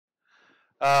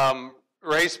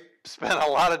Ray spent a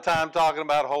lot of time talking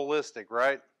about holistic,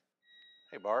 right?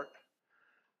 Hey, Bart.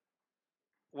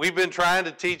 We've been trying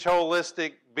to teach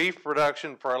holistic beef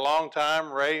production for a long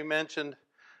time. Ray mentioned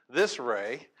the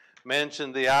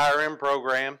IRM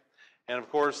program. And of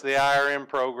course, the IRM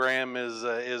program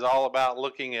is all about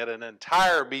looking at an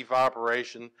entire beef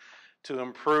operation to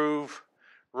improve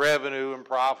revenue and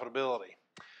profitability.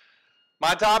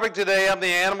 My topic today, I'm the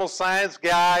animal science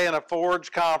guy in a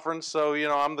forage conference, so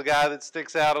I'm the guy that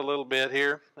sticks out a little bit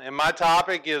here. And my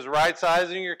topic is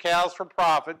right-sizing your cows for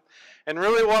profit. And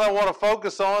really what I want to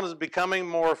focus on is becoming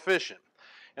more efficient.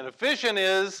 And efficient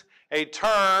is a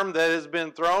term that has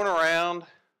been thrown around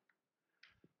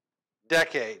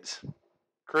decades.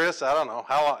 Chris, I don't know,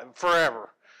 how long, forever.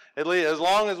 At least as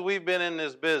long as we've been in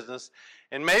this business.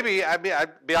 And maybe, I'd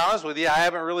be honest with you, I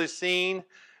haven't really seen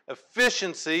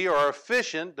efficiency or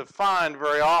efficient defined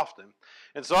very often.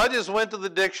 And so I just went to the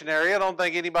dictionary. I don't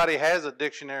think anybody has a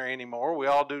dictionary anymore. We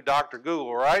all do Dr.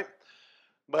 Google, right?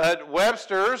 But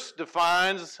Webster's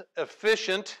defines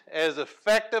efficient as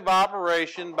effective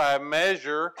operation by a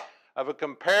measure of a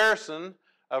comparison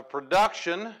of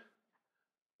production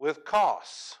with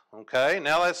costs. Okay,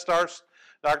 now that starts,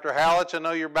 Dr. Hallich, I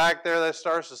know you're back there, that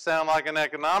starts to sound like an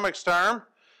economics term.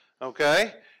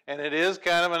 Okay, and it is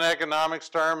kind of an economics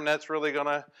term, and that's really going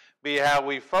to be how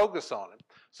we focus on it.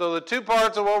 So the two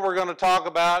parts of what we're going to talk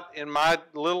about in my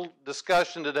little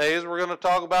discussion today is we're going to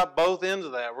talk about both ends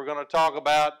of that. We're going to talk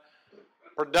about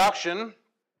production,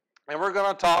 and we're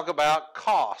going to talk about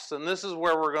costs. And this is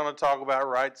where we're going to talk about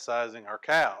right-sizing our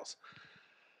cows.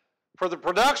 For the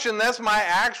production, that's my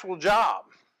actual job,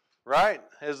 right?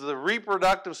 As the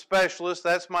reproductive specialist,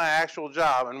 that's my actual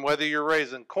job. And whether you're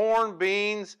raising corn,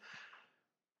 beans,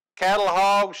 cattle,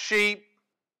 hogs, sheep,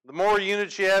 the more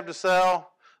units you have to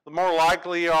sell, the more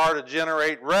likely you are to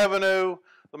generate revenue,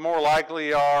 the more likely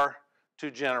you are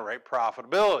to generate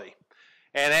profitability.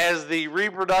 And as the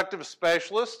reproductive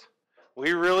specialist,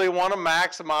 we really want to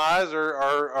maximize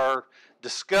or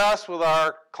discuss with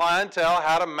our clientele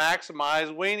how to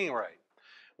maximize weaning rate.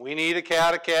 We need a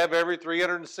cow to calve every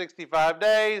 365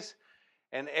 days,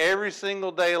 and every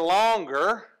single day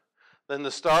longer than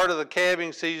the start of the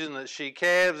calving season that she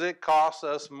calves, it costs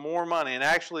us more money. And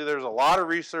actually, there's a lot of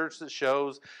research that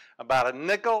shows about a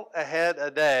nickel a head a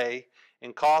day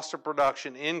in cost of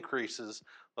production increases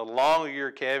the longer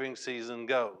your calving season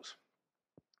goes.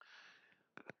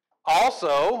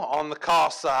 Also, on the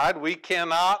cost side, we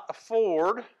cannot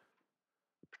afford,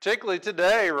 particularly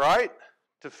today, right,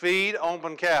 to feed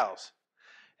open cows.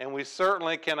 And we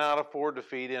certainly cannot afford to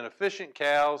feed inefficient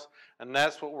cows, and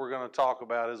that's what we're going to talk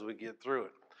about as we get through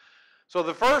it. So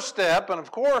the first step, and of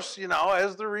course,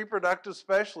 as the reproductive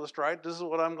specialist, right, this is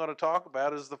what I'm going to talk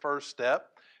about is the first step,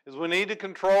 is we need to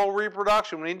control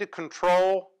reproduction. We need to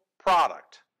control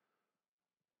product.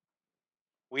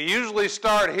 We usually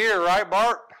start here, right,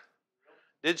 Bart?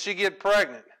 Did she get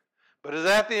pregnant? But is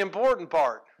that the important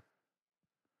part?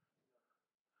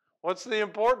 What's the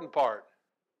important part?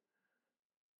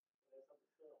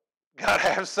 Got to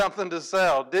have something to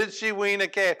sell. Did she wean a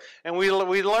calf? And we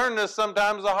learn this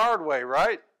sometimes the hard way,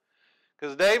 right?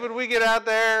 Because, David, we get out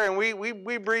there and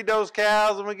we breed those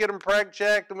cows and we get them preg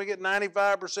checked and we get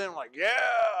 95%. Like, yeah,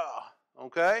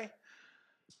 okay.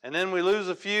 And then we lose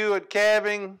a few at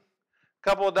calving, a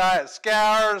couple of diet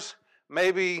scours,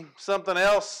 maybe something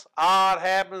else odd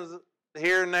happens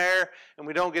here and there, and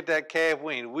we don't get that calf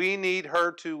weaned. We need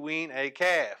her to wean a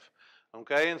calf.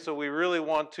 Okay, and so we really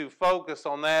want to focus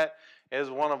on that as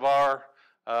one of our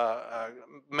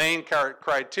main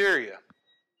criteria.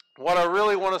 What I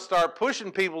really want to start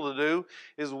pushing people to do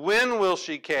is, when will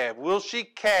she calve? Will she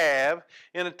calve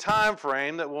in a time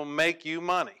frame that will make you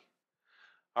money?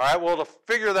 All right, well, to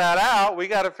figure that out, we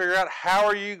got to figure out how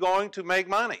are you going to make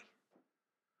money.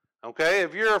 Okay,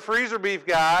 if you're a freezer beef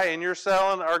guy and you're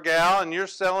selling, or gal, and you're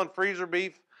selling freezer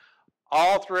beef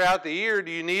all throughout the year,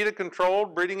 do you need a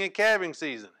controlled breeding and calving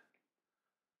season?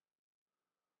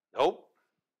 Nope.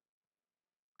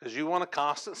 Because you want a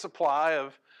constant supply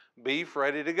of beef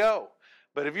ready to go.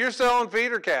 But if you're selling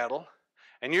feeder cattle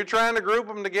and you're trying to group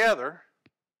them together,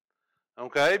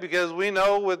 okay, because we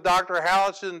know with Dr.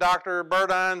 Hallich and Dr.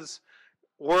 Burdine's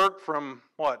work from,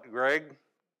 what, Greg,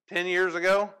 10 years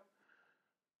ago?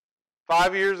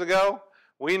 5 years ago?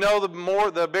 We know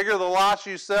the bigger the lots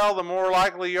you sell, the more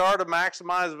likely you are to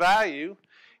maximize value.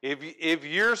 If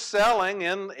you're selling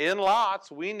in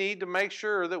lots, we need to make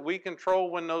sure that we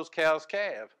control when those cows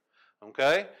calve.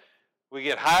 Okay? We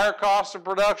get higher costs of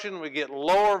production, we get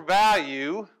lower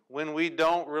value when we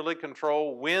don't really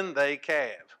control when they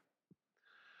calve.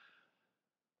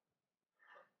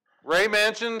 Ray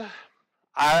mentioned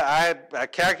I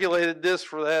calculated this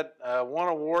for that one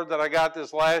award that I got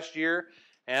this last year,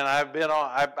 and I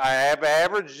have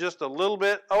averaged just a little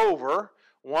bit over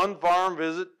one farm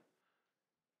visit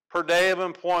per day of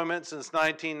employment since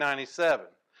 1997.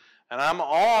 And I'm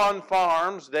on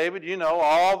farms, David, you know,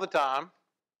 all the time.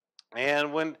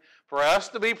 And for us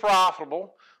to be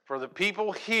profitable, for the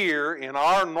people here in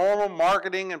our normal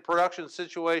marketing and production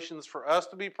situations, for us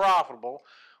to be profitable,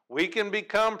 we can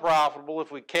become profitable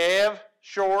if we calve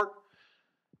short,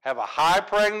 have a high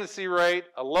pregnancy rate,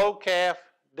 a low calf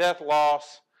death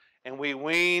loss, and we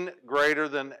wean greater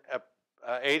than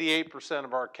 88%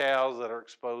 of our cows that are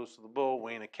exposed to the bull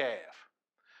wean a calf.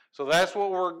 So that's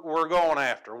what we're going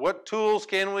after. What tools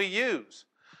can we use?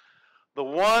 The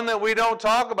one that we don't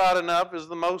talk about enough is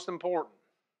the most important.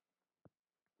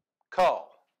 Cull.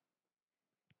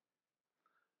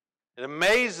 It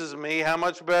amazes me how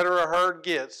much better a herd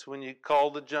gets when you cull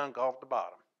the junk off the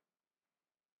bottom.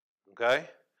 Okay?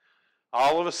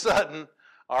 All of a sudden,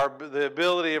 the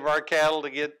ability of our cattle to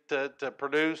get to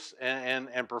produce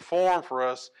and perform for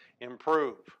us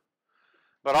improve.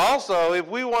 But also, if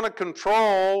we want to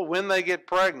control when they get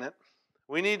pregnant,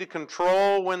 we need to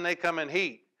control when they come in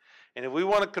heat. And if we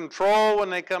want to control when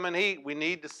they come in heat, we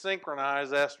need to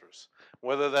synchronize estrus,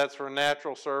 whether that's for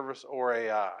natural service or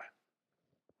AI.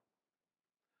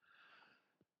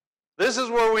 This is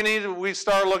where we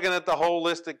start looking at the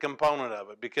holistic component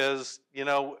of it, because, you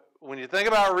know, when you think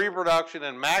about reproduction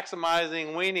and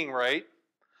maximizing weaning rate,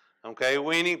 okay,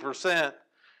 weaning percent,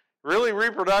 really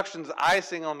reproduction's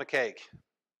icing on the cake.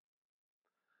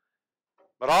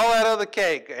 But all that other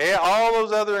cake, all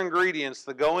those other ingredients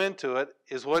that go into it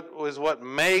is what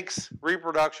makes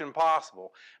reproduction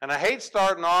possible. And I hate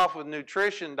starting off with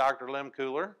nutrition, Dr.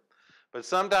 Lehmkuhler, but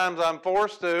sometimes I'm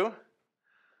forced to,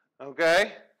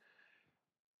 okay?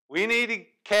 We need to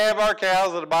calve our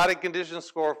cows at a body condition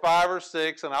score of 5 or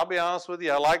 6, and I'll be honest with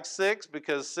you, I like 6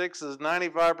 because 6 is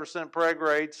 95% preg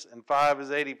rates and 5 is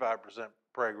 85%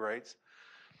 preg rates.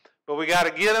 But we got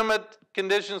to get them at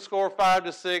condition score 5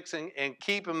 to 6 and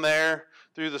keep them there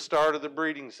through the start of the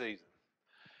breeding season.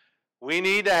 We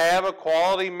need to have a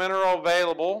quality mineral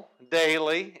available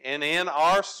daily, and in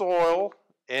our soil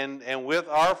and with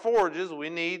our forages, we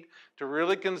need to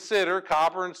really consider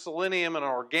copper and selenium in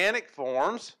organic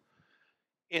forms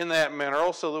in that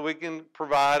mineral so that we can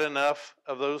provide enough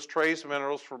of those trace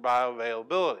minerals for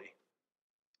bioavailability.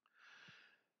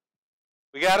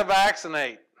 We got to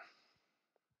vaccinate.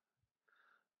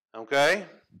 Okay?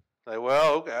 Say,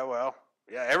 well, okay, well,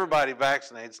 yeah, everybody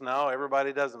vaccinates. No,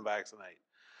 everybody doesn't vaccinate.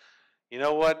 You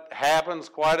know what happens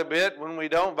quite a bit when we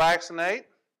don't vaccinate?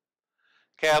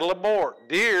 Cattle abort.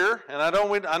 Deer, and I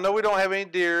know we don't have any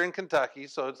deer in Kentucky,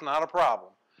 so it's not a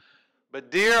problem.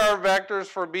 But deer are vectors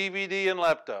for BVD and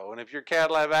lepto, and if your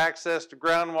cattle have access to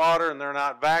groundwater and they're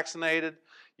not vaccinated,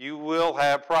 you will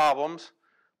have problems.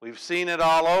 We've seen it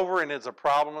all over, and it's a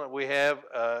problem that we have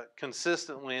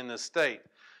consistently in this state.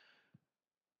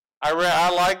 I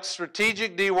like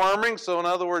strategic deworming, so in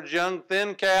other words, young,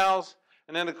 thin cows.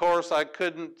 And then, of course, I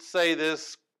couldn't say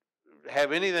this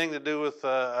have anything to do with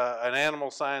an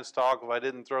animal science talk if I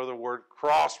didn't throw the word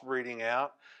crossbreeding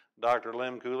out. Dr.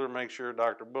 Lehmkuhler, make sure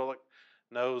Dr. Bullock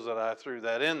knows that I threw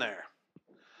that in there.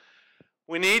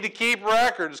 We need to keep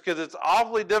records because it's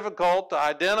awfully difficult to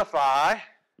identify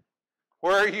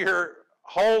where your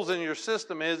holes in your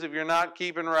system is if you're not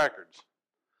keeping records.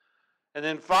 And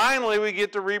then finally, we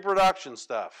get to reproduction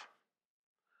stuff.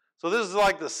 So this is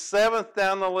like the 7th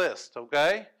down the list,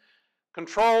 okay?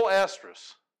 Control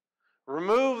estrus.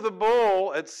 Remove the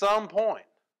bull at some point.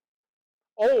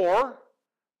 Or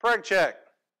preg check.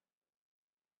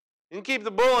 You can keep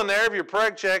the bull in there if you're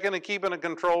preg checking and keeping a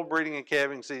controlled breeding and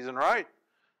calving season, right?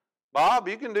 Bob,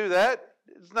 you can do that.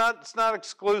 It's not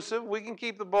exclusive. We can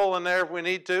keep the bull in there if we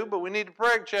need to, but we need to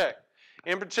preg check.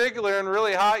 In particular, in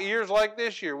really hot years like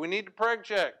this year, we need to preg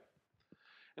check.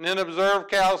 And then observe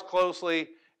cows closely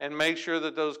and make sure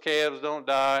that those calves don't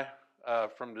die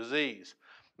from disease.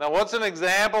 Now, what's an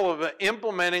example of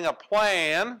implementing a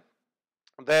plan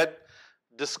that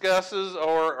discusses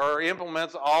or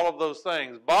implements all of those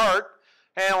things? Bart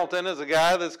Hamilton is a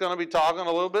guy that's going to be talking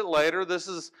a little bit later. This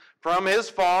is from his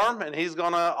farm, and he's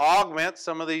going to augment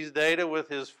some of these data with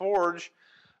his forage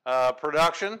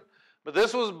production. But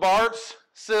this was Bart's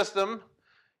system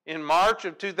in March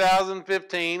of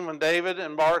 2015 when David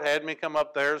and Bart had me come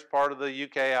up there as part of the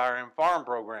UKIRM farm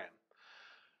program.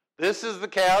 This is the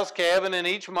cows calving in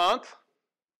each month,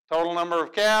 total number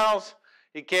of cows.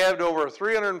 He calved over a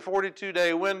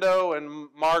 342-day window and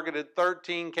marketed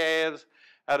 13 calves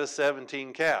out of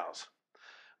 17 cows.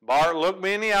 Bart looked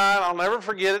me in the eye, and I'll never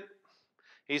forget it.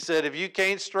 He said, if you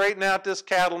can't straighten out this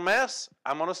cattle mess,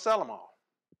 I'm going to sell them all.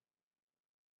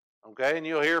 Okay, and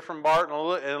you'll hear from Bart in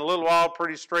a little while,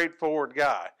 pretty straightforward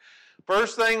guy.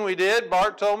 First thing we did,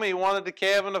 Bart told me he wanted to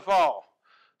calve in the fall,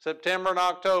 September and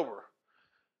October.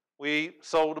 We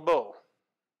sold a bull.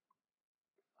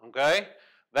 Okay,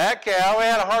 that cow, we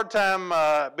had a hard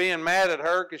time being mad at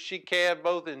her because she calved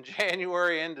both in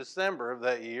January and December of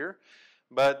that year,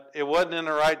 but it wasn't in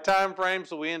the right time frame,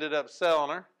 so we ended up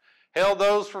selling her. Held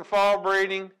those for fall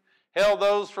breeding,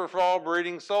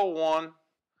 sold one.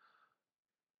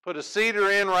 Put a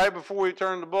cedar in right before we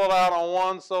turned the bull out on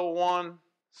one, sold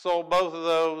both of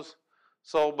those,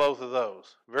 sold both of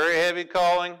those. Very heavy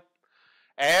calling.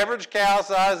 Average cow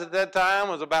size at that time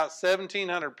was about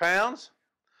 1,700 pounds.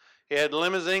 He had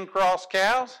limousine cross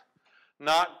cows.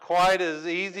 Not quite as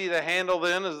easy to handle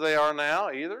then as they are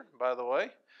now either, by the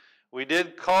way. We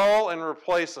did call and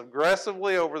replace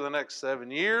aggressively over the next 7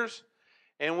 years,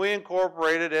 and we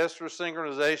incorporated estrus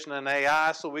synchronization and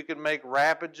AI so we could make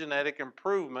rapid genetic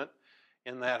improvement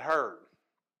in that herd.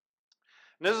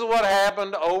 And this is what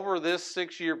happened over this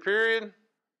 6-year period,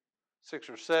 6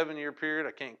 or 7 year period,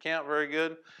 I can't count very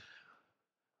good.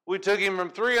 We took him from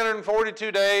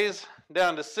 342 days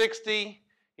down to 60.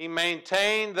 He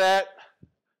maintained that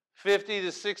 50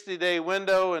 to 60 day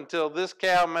window until this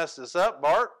cow messed us up,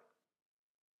 Bart.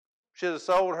 Should have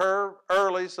sold her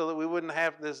early so that we wouldn't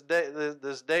have this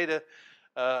data,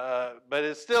 but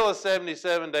it's still a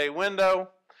 77-day window.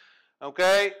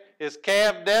 Okay, his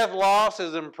calf death loss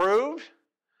has improved,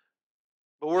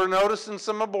 but we're noticing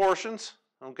some abortions.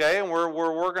 Okay, and we're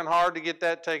working hard to get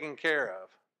that taken care of.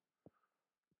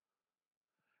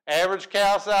 Average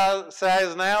cow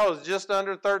size now is just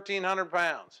under 1,300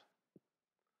 pounds.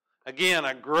 Again,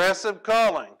 aggressive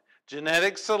culling.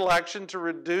 Genetic selection to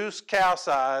reduce cow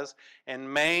size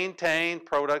and maintain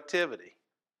productivity.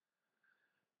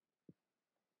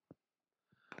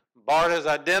 Bart has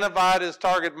identified his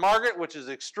target market, which is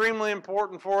extremely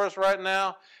important for us right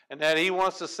now, and that he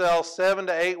wants to sell 7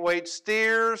 to 8 weight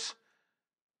steers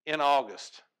in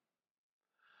August.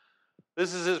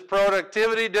 This is his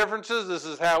productivity differences. This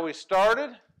is how we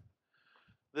started.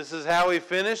 This is how we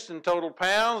finished in total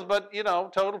pounds, but you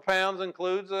know, total pounds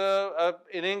includes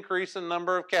an increase in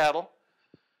number of cattle.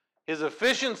 His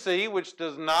efficiency, which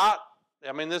does not,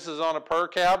 I mean, this is on a per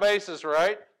cow basis,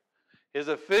 right? His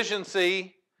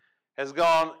efficiency has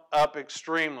gone up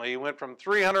extremely. He went from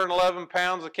 311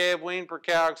 pounds of calf wean per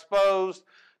cow exposed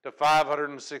to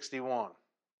 561.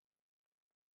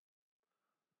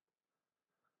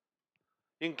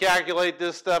 You can calculate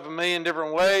this stuff a million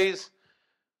different ways.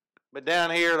 But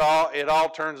down here, it all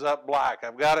turns up black.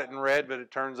 I've got it in red, but it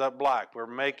turns up black. We're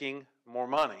making more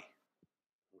money,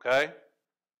 okay?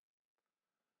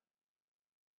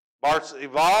 Bart's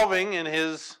evolving in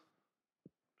his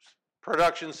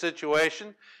production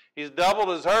situation. He's doubled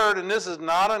his herd, and this is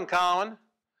not uncommon,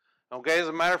 okay? As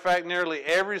a matter of fact, nearly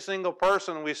every single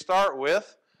person we start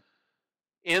with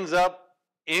ends up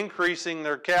increasing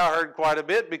their cow herd quite a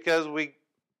bit because we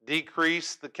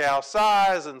decrease the cow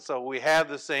size, and so we have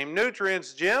the same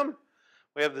nutrients, Jim.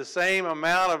 We have the same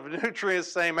amount of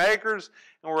nutrients, same acres,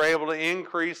 and we're able to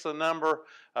increase the number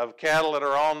of cattle that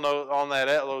are on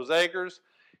those acres.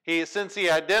 Since he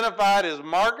identified his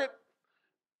market,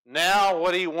 now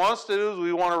what he wants to do is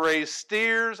we want to raise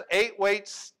steers, 8 weight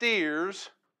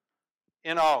steers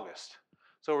in August.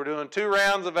 So we're doing 2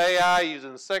 rounds of AI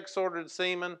using sex-sorted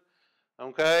semen,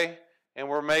 okay? And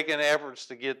we're making efforts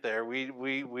to get there. We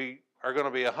are going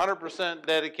to be 100%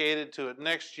 dedicated to it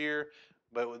next year,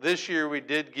 but this year we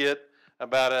did get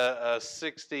about a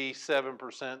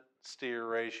 67% steer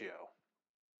ratio.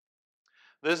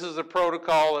 This is a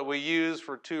protocol that we use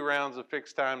for 2 rounds of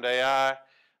fixed-timed AI.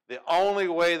 The only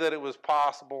way that it was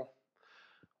possible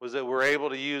was that we're able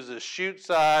to use a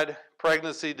chute-side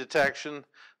pregnancy detection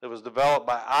that was developed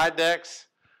by IDEX.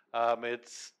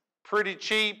 It's pretty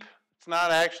cheap. It's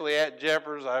not actually at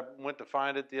Jeffers. I went to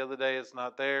find it the other day. It's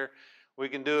not there. We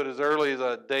can do it as early as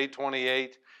day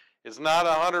 28. It's not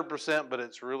 100%, but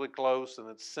it's really close, and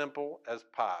it's simple as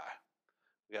pie.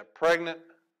 We got pregnant,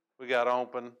 we got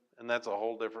open, and that's a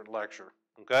whole different lecture,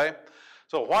 okay?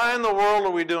 So why in the world are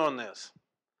we doing this?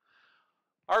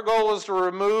 Our goal is to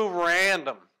remove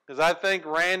random, because I think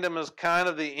random is kind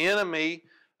of the enemy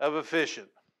of efficient,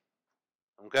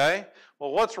 okay?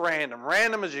 Well, what's random?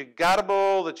 Random is you got a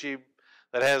bull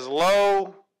that has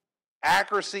low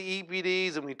accuracy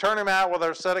EPDs, and we turn him out with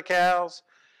our set of cows,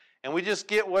 and we just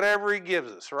get whatever he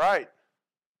gives us, right?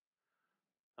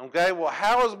 Okay, well,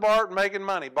 how is Bart making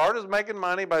money? Bart is making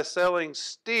money by selling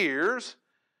steers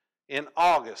in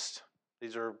August.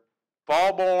 These are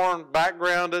fall-born,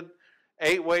 backgrounded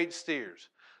 8-weight steers.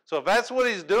 So if that's what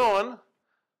he's doing,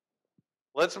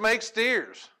 let's make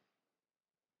steers.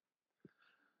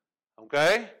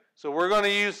 Okay? So we're going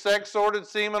to use sex-sorted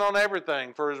semen on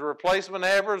everything. For his replacement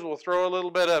heifers, we'll throw a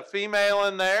little bit of female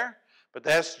in there, but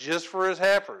that's just for his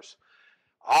heifers.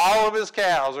 All of his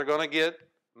cows are going to get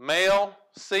male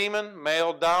semen,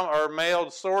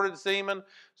 male sorted semen,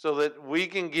 so that we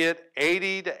can get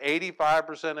 80 to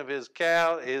 85% of his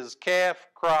calf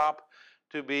crop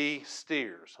to be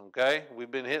steers. Okay? We've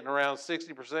been hitting around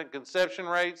 60% conception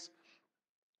rates.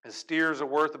 His steers are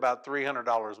worth about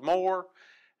 $300 more,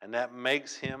 and that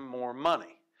makes him more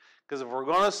money. Because if we're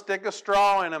going to stick a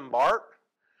straw in him, Bart,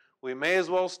 we may as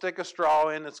well stick a straw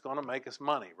in that's going to make us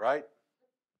money, right?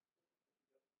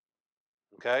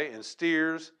 Okay, and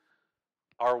steers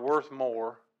are worth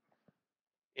more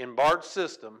in Bart's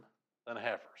system than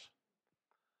heifers.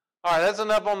 All right, that's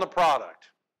enough on the product.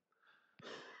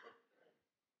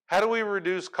 How do we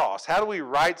reduce costs? How do we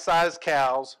right-size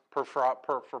cows for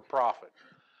profit?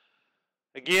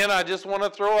 Again, I just want to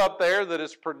throw up there that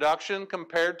it's production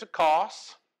compared to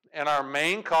costs, and our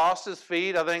main cost is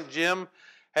feed. I think Jim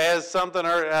has something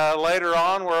later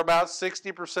on where about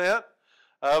 60%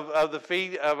 of the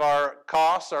feed of our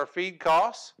costs are feed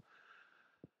costs.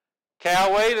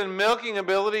 Cow weight and milking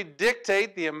ability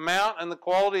dictate the amount and the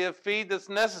quality of feed that's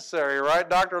necessary, right,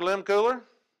 Dr. Limcooler?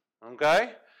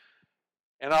 Okay?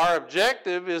 And our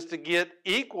objective is to get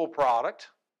equal product,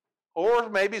 or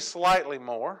maybe slightly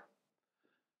more,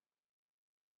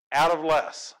 out of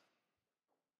less.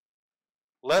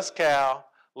 Less cow,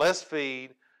 less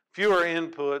feed, fewer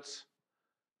inputs,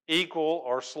 equal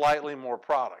or slightly more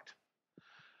product.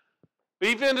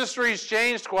 Beef industry's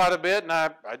changed quite a bit, and I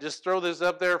just throw this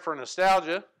up there for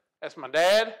nostalgia. That's my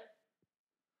dad.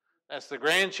 That's the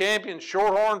grand champion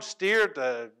shorthorn steer at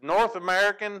the North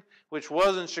American, which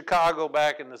was in Chicago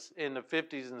back in the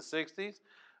 50s and 60s.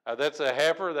 That's a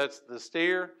heifer. That's the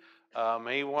steer.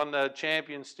 He won the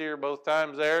champion steer both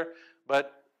times there.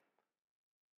 But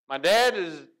my dad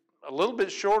is a little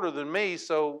bit shorter than me,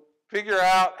 so figure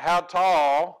out how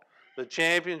tall the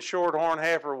champion shorthorn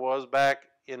heifer was back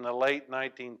in the late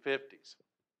 1950s.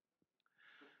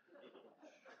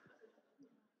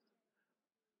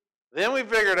 Then we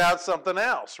figured out something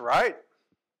else, right?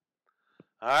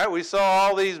 All right, we saw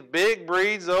all these big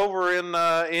breeds over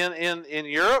in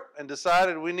Europe and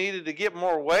decided we needed to get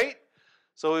more weight,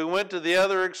 so we went to the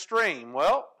other extreme.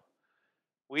 Well,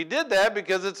 we did that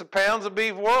because it's a pounds of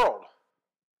beef world.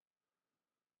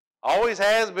 Always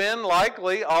has been,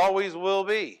 likely always will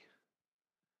be.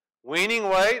 Weaning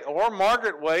weight or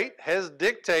market weight has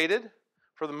dictated,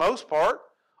 for the most part,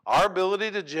 our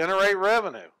ability to generate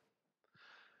revenue.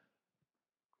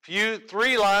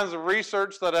 Three lines of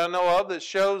research that I know of that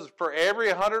shows for every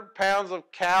 100 pounds of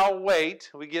cow weight,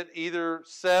 we get either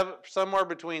somewhere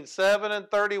between 7 and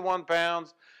 31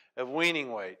 pounds of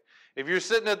weaning weight. If you're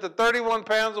sitting at the 31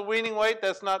 pounds of weaning weight,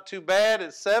 that's not too bad.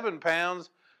 At 7 pounds,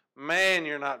 man,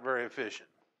 you're not very efficient.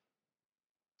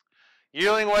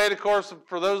 Yearling weight, of course,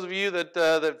 for those of you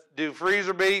that do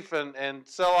freezer beef and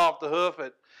sell off the hoof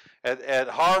at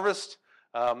harvest,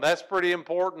 that's pretty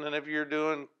important. And if you're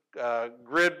doing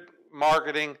grid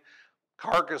marketing,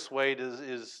 carcass weight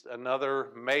is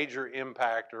another major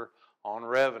impactor on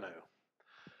revenue.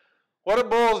 What it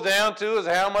boils down to is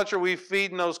how much are we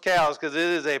feeding those cows, because it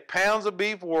is a pounds of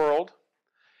beef world,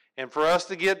 and for us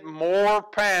to get more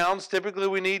pounds, typically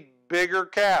we need bigger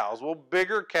cows. Well,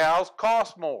 bigger cows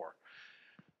cost more.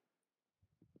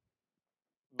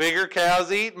 Bigger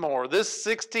cows eat more. This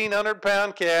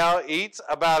 1,600-pound cow eats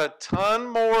about a ton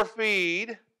more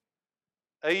feed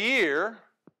a year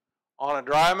on a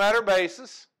dry matter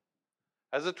basis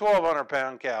as a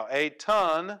 1,200-pound cow. A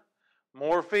ton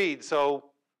more feed.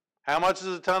 So how much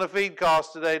does a ton of feed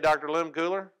cost today, Dr.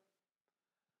 Limcooler?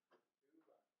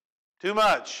 Too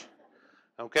much.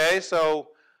 Okay, so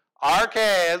our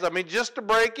calves, I mean, just to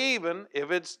break even, if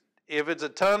it's a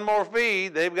ton more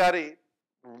feed, we got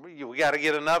to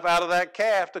get enough out of that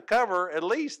calf to cover at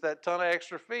least that ton of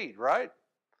extra feed, right?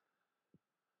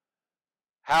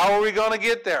 How are we going to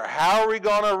get there? How are we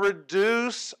going to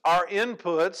reduce our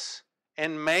inputs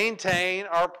and maintain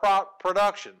our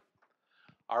production?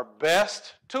 Our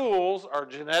best tools are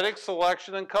genetic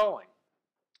selection and culling.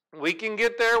 We can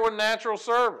get there with natural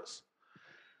service.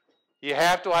 You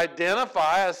have to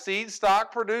identify a seed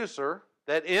stock producer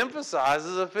that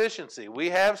emphasizes efficiency. We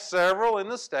have several in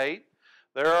the state.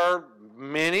 There are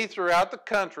many throughout the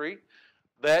country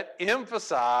that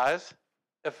emphasize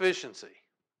efficiency.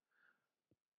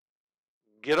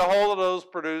 Get a hold of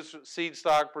those seed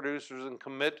stock producers and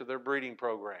commit to their breeding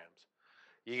programs.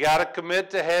 You got to commit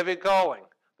to heavy culling.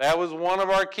 That was one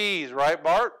of our keys, right,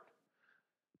 Bart?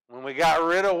 When we got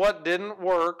rid of what didn't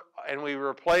work and we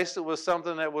replaced it with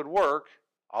something that would work,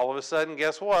 all of a sudden,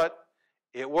 guess what?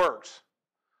 It works.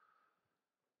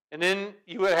 And then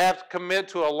you would have to commit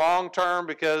to a long term,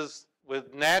 because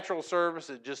with natural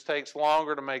service, it just takes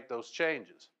longer to make those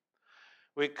changes.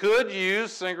 We could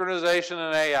use synchronization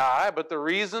and AI, but the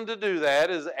reason to do that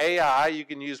is AI, you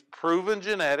can use proven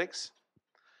genetics,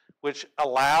 which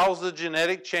allows the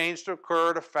genetic change to occur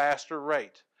at a faster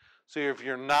rate. So if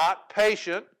you're not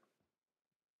patient,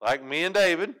 like me and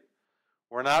David,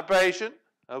 we're not patient,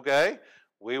 okay?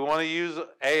 We want to use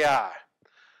AI.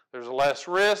 There's less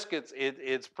risk,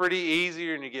 it's pretty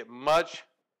easier, and you get much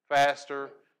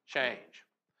faster change.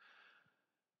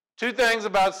 Two things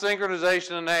about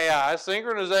synchronization and AI.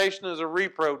 Synchronization is a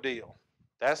repro deal.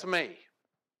 That's me.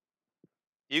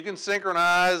 You can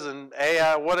synchronize and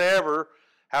AI, whatever,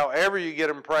 however you get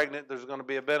them pregnant, there's going to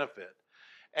be a benefit.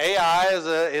 AI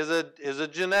is a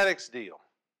genetics deal.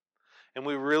 And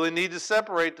we really need to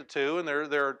separate the two, and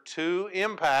there are two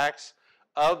impacts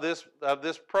of this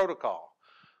protocol.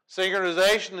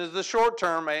 Synchronization is the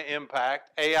short-term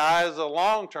impact. AI is a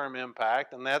long-term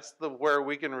impact, and that's where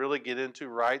we can really get into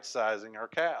right-sizing our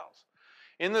cows.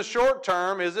 In the short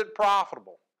term, is it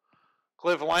profitable?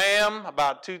 Cliff Lamb,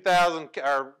 about 2,000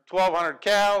 or 1,200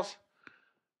 cows,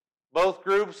 both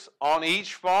groups on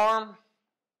each farm.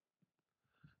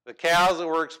 The cows that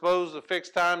were exposed to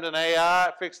fixed-timed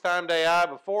AI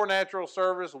before natural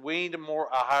service weaned a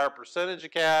higher percentage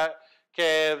of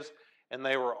calves, and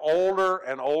they were older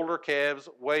and older calves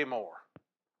way more,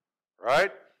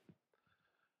 right?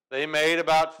 They made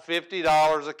about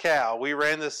 $50 a cow. We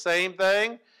ran the same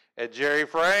thing at Jerry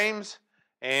Frames,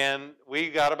 and we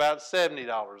got about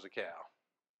 $70 a cow.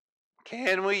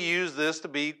 Can we use this to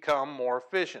become more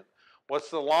efficient? What's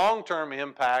the long-term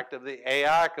impact of the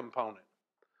AI component?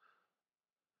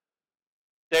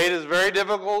 Data is very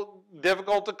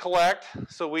difficult to collect,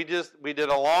 so we did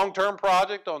a long-term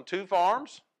project on 2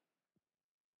 farms.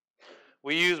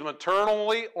 We use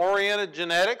maternally oriented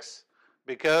genetics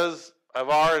because of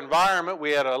our environment.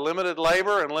 We had a limited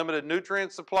labor and limited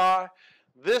nutrient supply.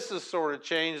 This has sort of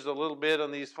changed a little bit on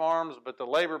these farms, but the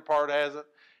labor part hasn't.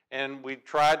 And we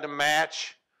tried to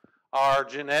match our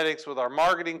genetics with our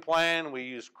marketing plan. We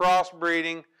used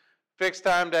crossbreeding,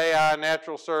 fixed-timed AI,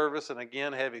 natural service, and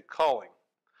again, heavy culling.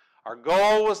 Our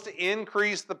goal was to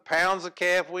increase the pounds of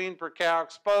calf wean per cow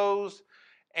exposed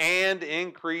and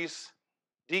decrease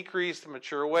the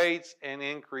mature weights and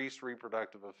increase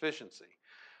reproductive efficiency.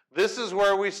 This is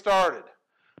where we started.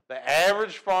 The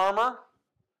average farmer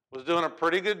was doing a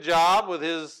pretty good job with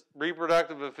his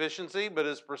reproductive efficiency, but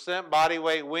his percent body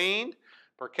weight weaned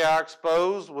per cow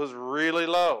exposed was really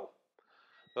low.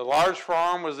 The large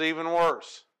farm was even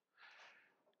worse.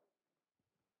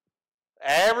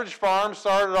 Average farm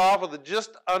started off with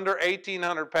just under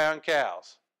 1,800 pound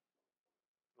cows.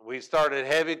 We started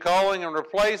heavy culling and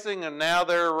replacing, and now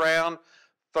they're around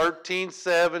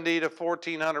 1,370 to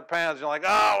 1,400 pounds. You're like,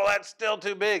 oh, well, that's still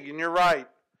too big, and you're right.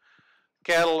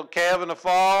 Cattle calve in the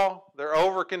fall, they're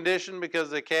over-conditioned because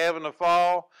they calve in the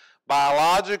fall.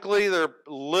 Biologically, they're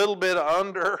a little bit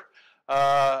under,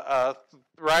 right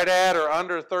at or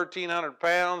under 1,300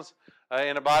 pounds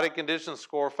in a body condition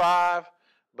score 5,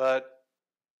 but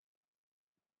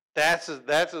that's as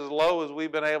low as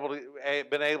we've been able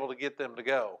to get them to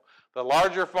go. The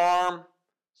larger farm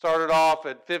started off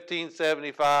at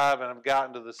 1,575 and have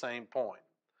gotten to the same point.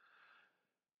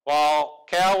 While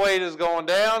cow weight is going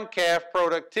down, calf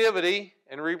productivity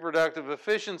and reproductive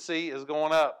efficiency is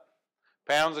going up.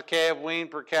 Pounds of calf weaned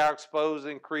per cow exposed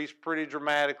increased pretty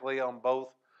dramatically on both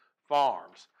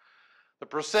farms. The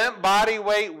percent body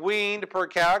weight weaned per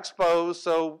cow exposed,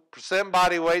 so percent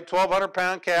body weight, 1,200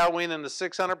 pound cow weaning a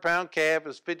 600 pound calf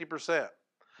is 50%.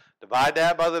 Divide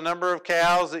that by the number of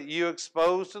cows that you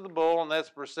expose to the bull, and that's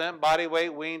percent body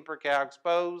weight weaned per cow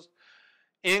exposed.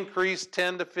 Increase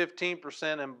 10 to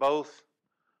 15% in both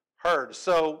herds.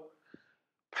 So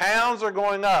pounds are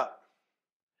going up,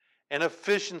 and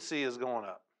efficiency is going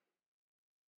up.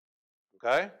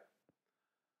 Okay?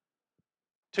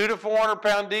 200 to 400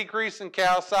 pound decrease in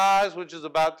cow size, which is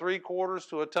about 3/4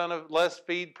 to a ton of less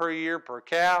feed per year per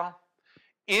cow.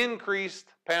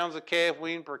 Increased pounds of calf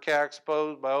weaned per cow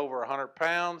exposed by over 100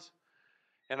 pounds.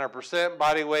 And our percent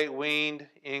body weight weaned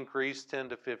increased 10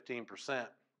 to 15%.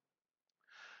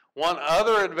 One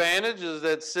other advantage is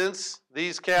that since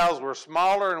these cows were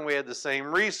smaller and we had the same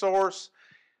resource,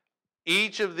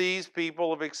 each of these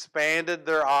people have expanded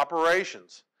their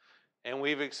operations. And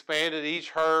we've expanded each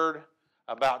herd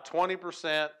about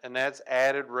 20%, and that's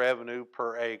added revenue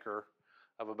per acre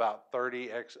of about 30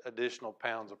 additional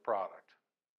pounds of product.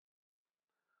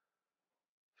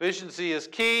 Efficiency is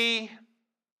key.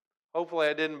 Hopefully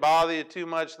I didn't bother you too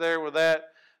much there with that.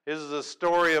 This is a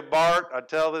story of Bart. I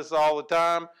tell this all the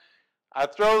time. I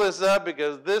throw this up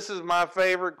because this is my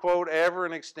favorite quote ever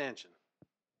in extension.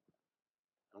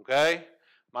 Okay?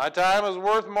 My time is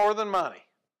worth more than money.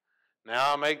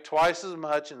 Now I make twice as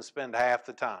much and spend half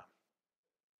the time.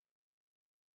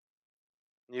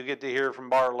 You get to hear from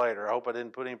Bart later. I hope I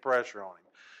didn't put any pressure on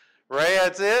him. Ray,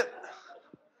 that's it.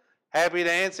 Happy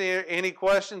to answer any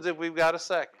questions if we've got a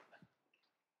second.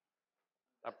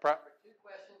 Two questions.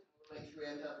 We'll make sure we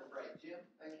have time for break. Jim,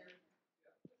 thank you.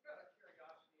 Just out of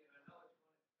curiosity, and I know it's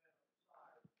going to depend on the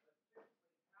size, but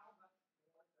typically how much more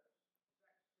does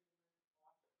sex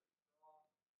semen cost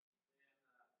per straw than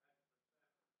X%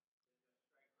 than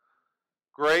just straight?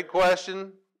 Great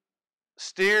question.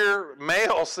 Steer,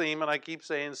 male semen, I keep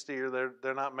saying steer,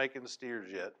 they're not making steers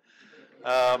yet.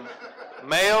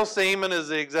 Male semen is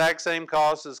the exact same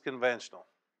cost as conventional.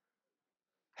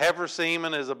 Heifer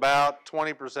semen is about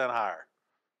 20% higher.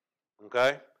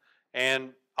 Okay?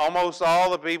 And almost all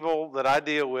the people that I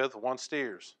deal with want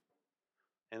steers.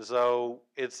 And so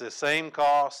it's the same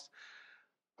cost.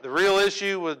 The real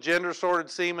issue with gender sorted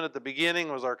semen at the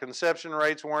beginning was our conception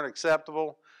rates weren't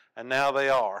acceptable, and now they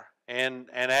are. And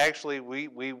actually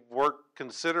we work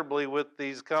considerably with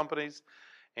these companies,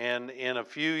 and in a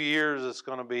few years it's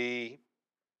going to be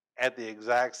at the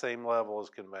exact same level as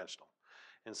conventional.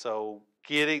 And so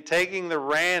taking the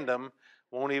random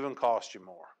won't even cost you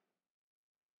more.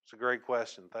 It's a great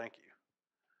question. Thank you.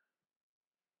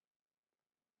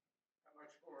 How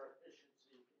much more efficiency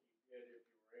can you get if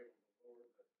you were able to lower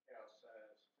the cow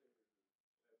size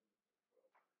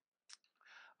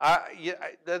to 7 to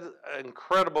 12? That's an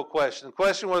incredible question. The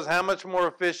question was how much more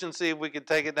efficiency if we could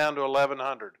take it down to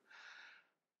 1,100.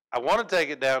 I want to take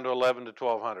it down to 1,100 to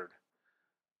 1,200.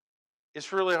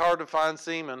 It's really hard to find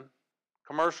semen,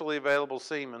 commercially available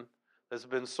semen that's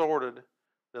been sorted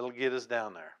that'll get us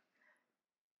down there.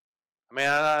 I mean,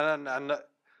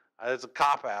 I it's a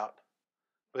cop out,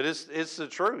 but it's the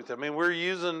truth. I mean,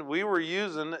 we were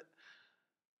using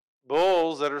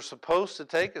bulls that are supposed to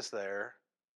take us there,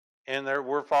 and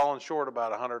we're falling short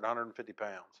about 100, 150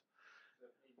 pounds.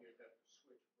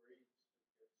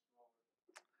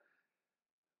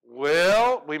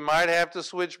 Well, we might have to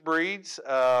switch breeds.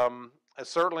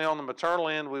 Certainly on the maternal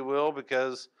end we will,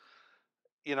 because,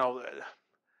 you know,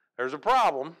 there's a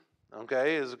problem,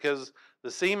 okay, is because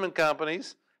the semen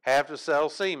companies have to sell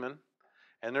semen,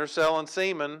 and they're selling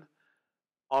semen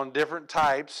on different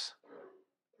types,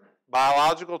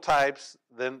 biological types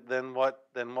than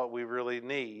what we really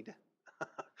need.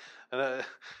 And,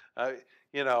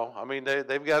 you know, I mean,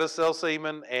 they've got to sell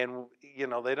semen, and you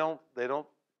know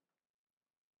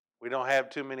we don't have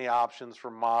too many options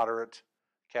for moderate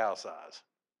cow size.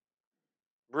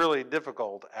 Really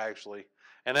difficult, actually,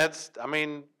 and that's, I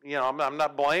mean, you know, I'm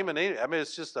not blaming it. I mean,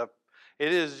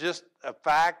 it is just a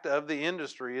fact of the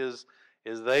industry is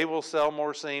they will sell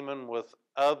more semen with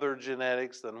other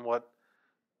genetics than what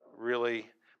really.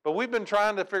 But we've been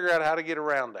trying to figure out how to get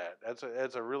around that.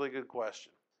 That's a really good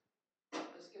question.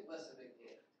 Let's give Les a big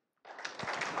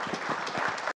hand.